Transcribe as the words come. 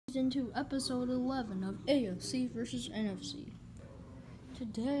Into episode 11 of AFC versus NFC.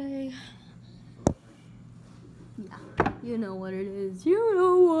 Today, you know what it is. You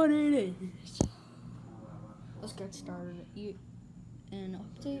know what it is. Let's get started. An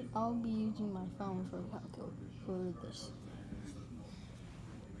update. I'll be using my phone for this.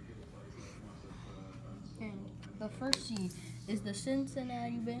 And the first seed is the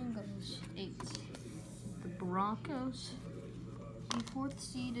Cincinnati Bengals, 8. The Broncos. The 4th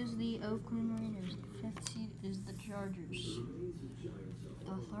seed is the Oakland Raiders. The 5th seed is the Chargers.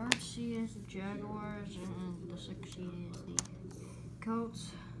 The 3rd seed is the Jaguars, and the 6th seed is the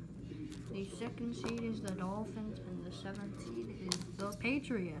Colts. The 2nd seed is the Dolphins, and the 7th seed is the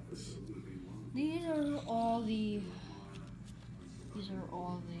Patriots. These are all the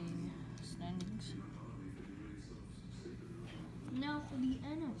standings. Now for the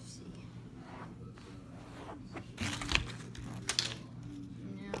NFC.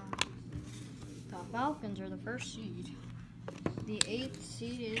 Falcons are the 1st seed. The 8th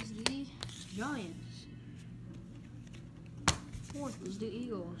seed is the Giants. 4th is the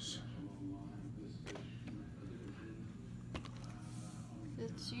Eagles.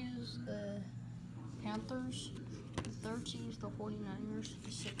 5th seed is the Panthers. The 3rd seed is the 49ers.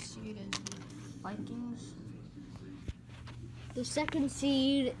 The 6th seed is the Vikings. The 2nd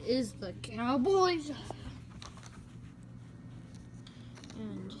seed is the Cowboys.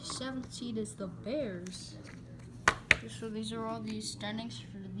 And 7th seed is the Bears. So these are all the standings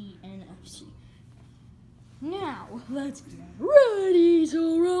for the NFC. Now, let's get ready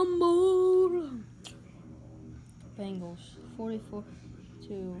to rumble. Bengals,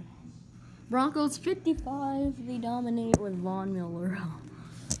 44-2. Broncos, 55. They dominate with Von Miller.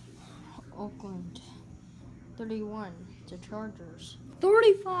 Oakland, 31. The Chargers,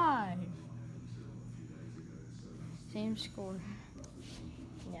 35. Same score.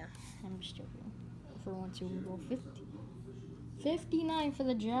 Yeah, I'm just joking. For one Super Bowl, 59 for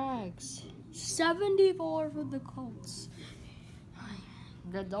the Jags, 74 for the Colts.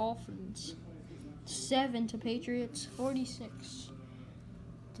 The Dolphins, 7 to Patriots, 46.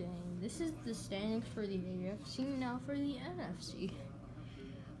 Dang, this is the standings for the AFC. Now for the NFC.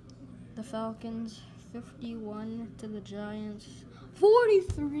 The Falcons, 51 to the Giants,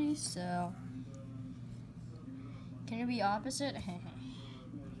 43. So, can it be opposite?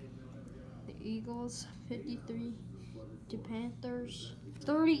 Eagles, 53 to Panthers,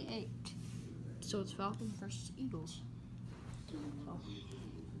 38. So it's Falcons versus Eagles.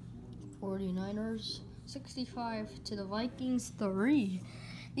 49ers, 65 to the Vikings, 3.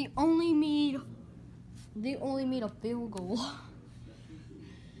 They only made a field goal.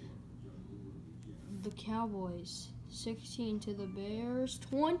 The Cowboys, 16 to the Bears,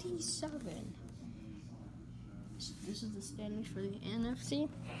 27. This is the standings for the NFC.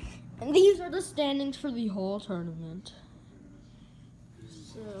 And these are the standings for the whole tournament.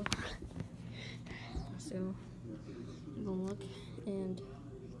 So look, and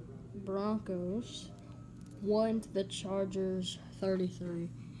Broncos won to the Chargers, 33.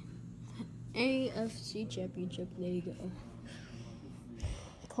 AFC Championship, there you go.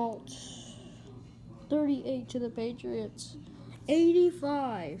 Colts, 38 to the Patriots,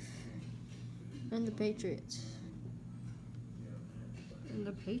 85. And the Patriots.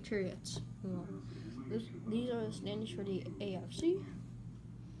 Well, these are the standings for the AFC.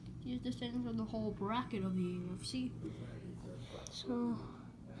 These are the standings for the whole bracket of the AFC. So,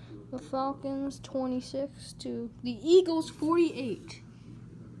 the Falcons, 26 to the Eagles, 48.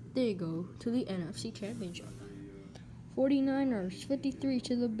 There you go, to the NFC Championship. 49ers, 53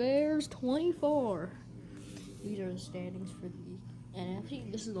 to the Bears, 24. These are the standings for the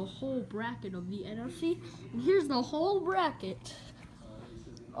NFC. This is the whole bracket of the NFC. And here's the whole bracket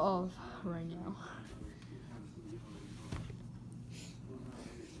of right now.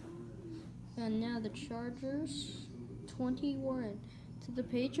 And now the Chargers, 21 to the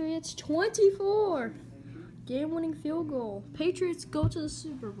Patriots, 24. Game-winning field goal. Patriots go to the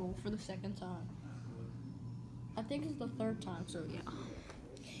Super Bowl for the 2nd time. I think it's the 3rd time, so yeah.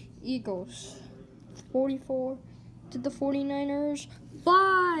 Eagles, 44 to the 49ers,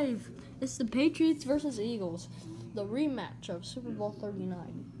 5. It's the Patriots versus Eagles. The rematch of Super Bowl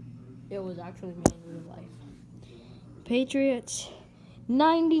 39. It was actually made in real life. Patriots,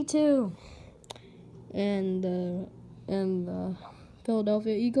 92. And the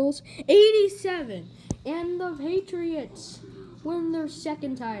Philadelphia Eagles, 87. And the Patriots win their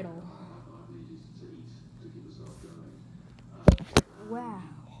 2nd title. Wow.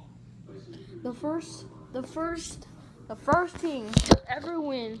 The first team to ever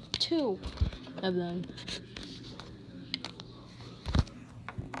win 2 of them.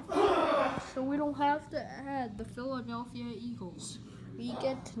 So we don't have to add the Philadelphia Eagles. We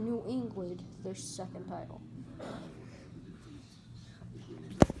get New England, their second title.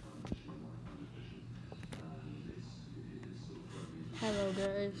 Hello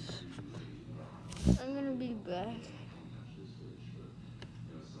guys. I'm gonna be back.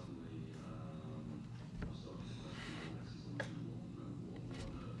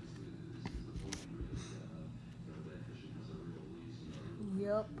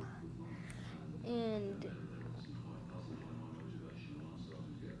 Yup. And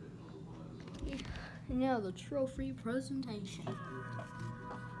now the trophy presentation.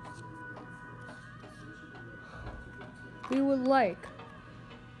 We would like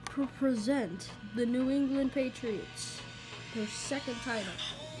to present the New England Patriots their second title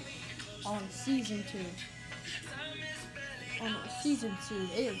on season 2. On season 2,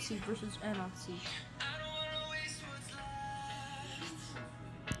 AFC versus NFC.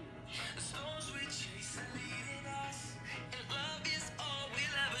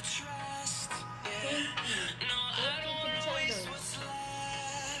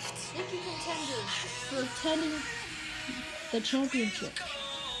 Thank you, contenders, for attending the championship.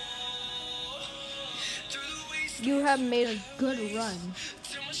 You have made a good run.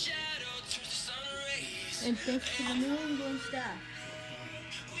 And thanks to the New England staff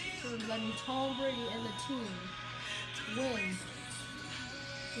for letting Tom Brady and the team win.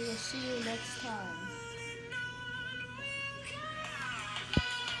 We will see you next time.